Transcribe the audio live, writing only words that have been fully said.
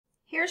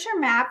Here's your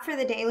map for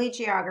the daily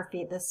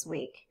geography this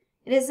week.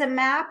 It is a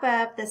map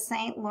of the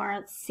St.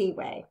 Lawrence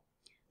Seaway.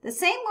 The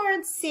St.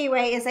 Lawrence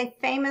Seaway is a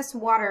famous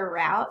water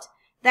route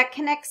that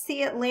connects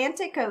the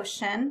Atlantic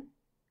Ocean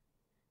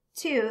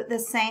to the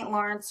St.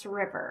 Lawrence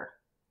River.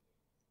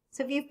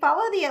 So if you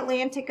follow the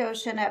Atlantic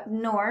Ocean up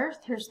north,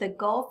 there's the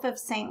Gulf of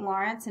St.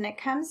 Lawrence, and it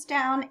comes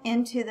down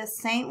into the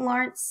St.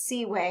 Lawrence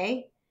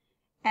Seaway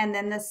and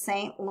then the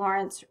St.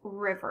 Lawrence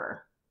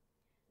River.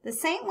 The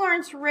St.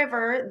 Lawrence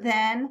River,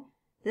 then,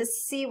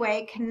 this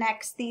seaway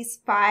connects these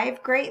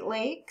 5 Great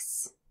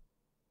Lakes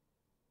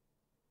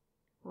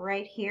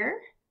right here.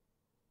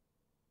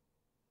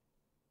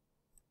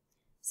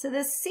 So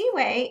the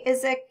seaway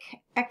is a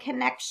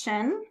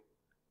connection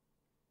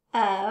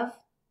of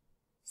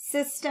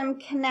system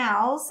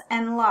canals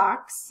and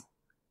locks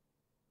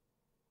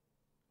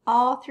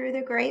all through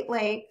the Great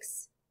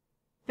Lakes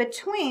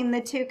between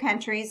the 2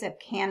 countries of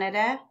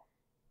Canada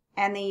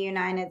and the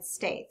United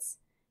States.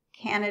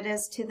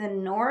 Canada's to the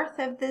north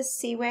of this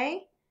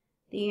seaway.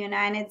 The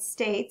United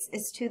States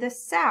is to the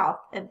south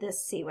of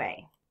this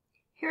seaway.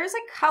 Here's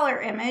a color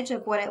image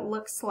of what it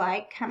looks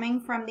like coming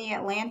from the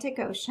Atlantic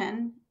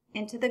Ocean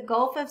into the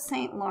Gulf of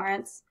St.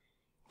 Lawrence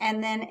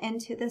and then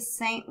into the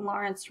St.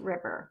 Lawrence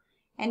River.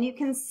 And you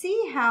can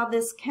see how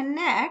this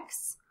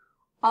connects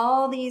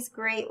all these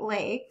Great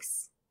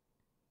Lakes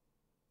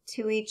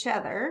to each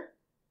other.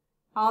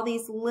 All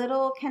these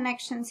little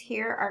connections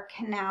here are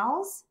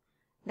canals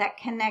that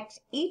connect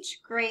each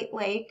Great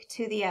Lake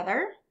to the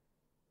other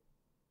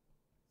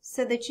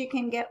so that you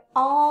can get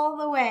all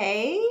the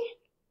way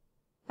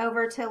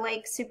over to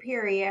Lake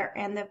Superior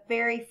and the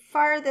very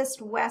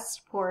farthest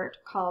west port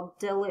called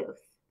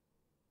Duluth.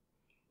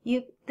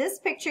 This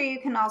picture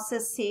you can also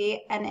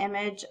see an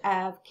image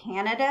of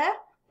Canada,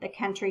 the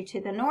country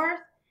to the north,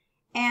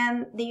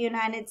 and the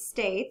United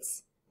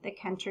States, the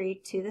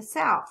country to the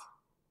south.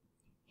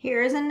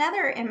 Here is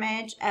another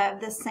image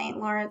of the St.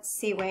 Lawrence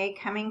Seaway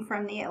coming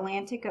from the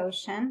Atlantic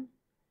Ocean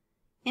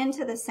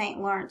into the St.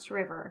 Lawrence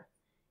River.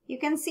 You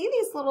can see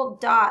these little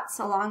dots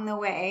along the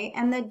way,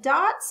 and the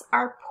dots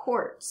are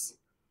ports.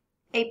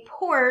 A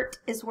port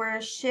is where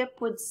a ship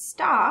would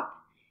stop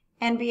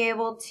and be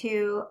able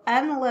to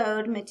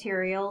unload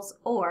materials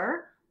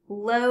or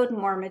load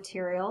more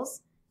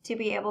materials to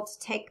be able to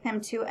take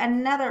them to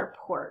another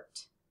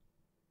port.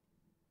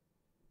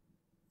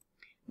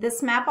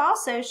 This map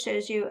also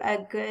shows you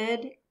a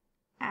good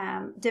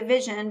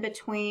division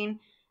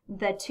between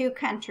the 2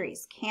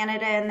 countries,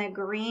 Canada in the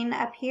green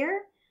up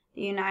here.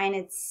 The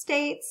United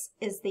States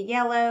is the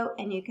yellow,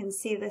 and you can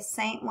see the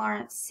St.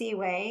 Lawrence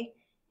Seaway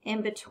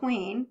in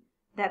between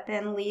that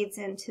then leads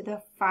into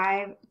the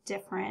 5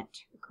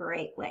 different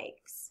Great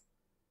Lakes.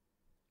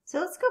 So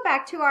let's go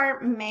back to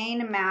our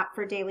main map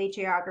for daily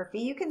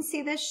geography. You can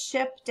see this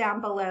ship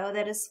down below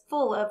that is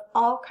full of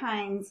all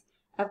kinds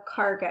of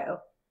cargo.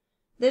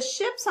 The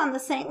ships on the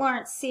St.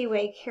 Lawrence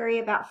Seaway carry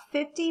about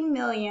 50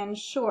 million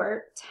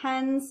short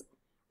tons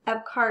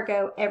of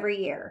cargo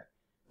every year.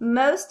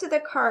 Most of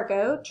the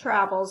cargo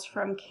travels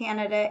from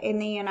Canada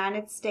and the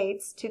United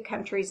States to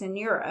countries in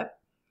Europe,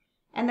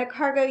 and the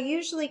cargo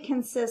usually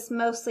consists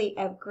mostly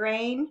of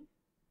grain,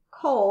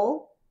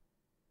 coal,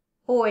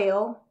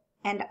 oil,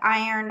 and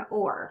iron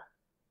ore.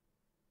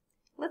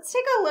 Let's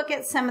take a look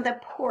at some of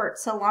the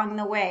ports along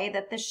the way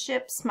that the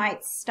ships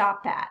might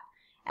stop at.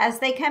 As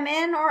they come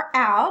in or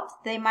out,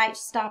 they might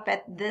stop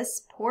at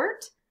this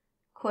port,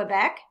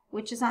 Quebec,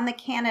 which is on the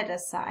Canada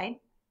side,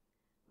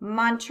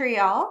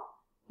 Montreal,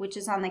 which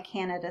is on the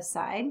Canada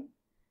side.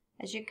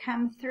 As you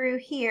come through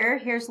here,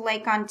 here's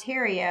Lake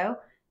Ontario.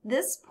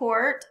 This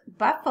port,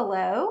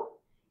 Buffalo,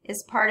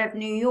 is part of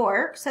New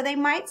York, so they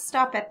might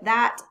stop at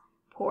that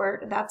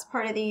port. That's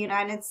part of the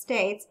United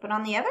States, but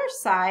on the other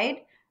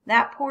side,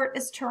 that port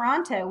is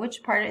Toronto,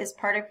 which is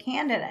part of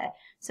Canada.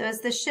 So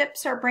as the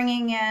ships are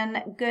bringing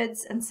in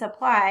goods and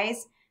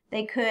supplies,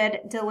 they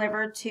could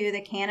deliver to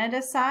the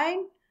Canada side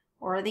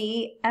or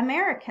the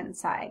American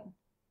side.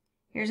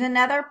 Here's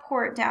another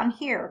port down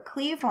here,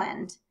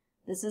 Cleveland.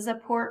 This is a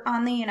port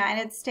on the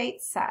United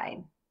States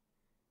side.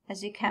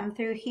 As you come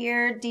through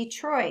here,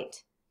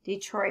 Detroit.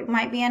 Detroit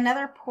might be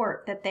another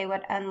port that they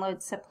would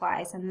unload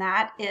supplies, and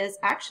that is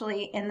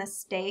actually in the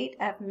state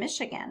of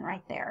Michigan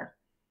right there.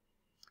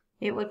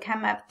 It would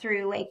come up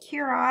through Lake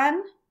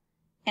Huron,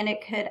 and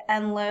it could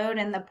unload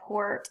in the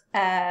port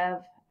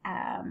of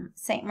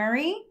St.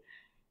 Marie,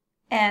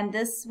 and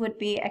this would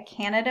be a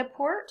Canada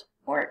port.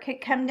 Or it could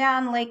come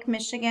down Lake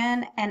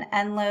Michigan and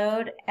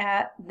unload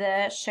at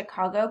the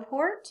Chicago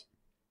port,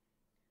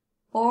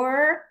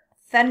 or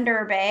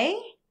Thunder Bay,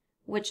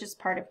 which is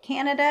part of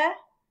Canada,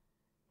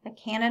 the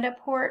Canada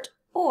port,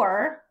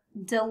 or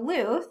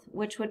Duluth,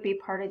 which would be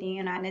part of the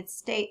United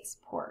States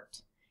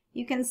port.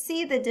 You can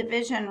see the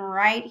division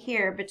right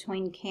here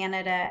between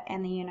Canada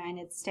and the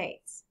United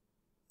States.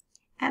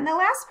 And the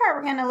last part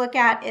we're going to look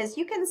at is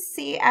you can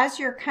see as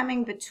you're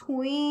coming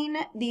between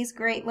these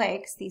Great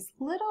Lakes, these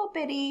little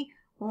bitty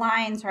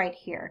lines right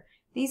here.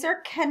 These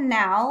are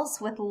canals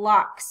with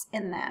locks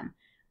in them.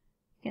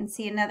 You can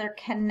see another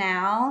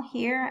canal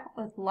here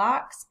with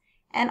locks.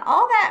 And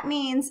all that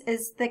means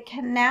is the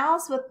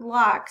canals with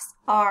locks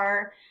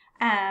are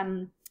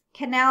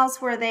canals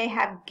where they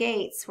have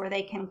gates, where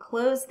they can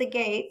close the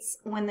gates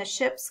when the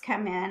ships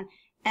come in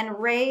and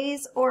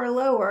raise or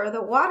lower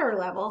the water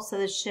level so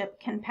the ship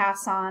can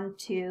pass on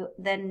to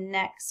the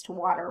next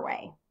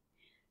waterway.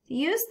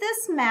 Use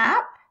this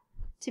map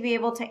to be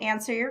able to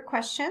answer your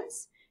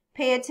questions.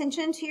 Pay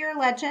attention to your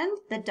legend.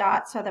 The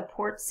dots are the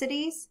port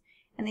cities,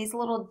 and these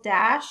little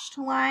dashed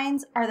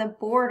lines are the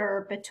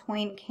border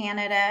between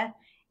Canada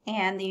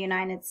and the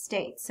United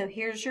States. So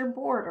here's your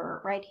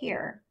border right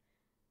here.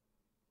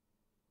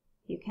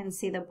 You can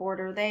see the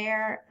border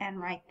there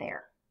and right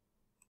there.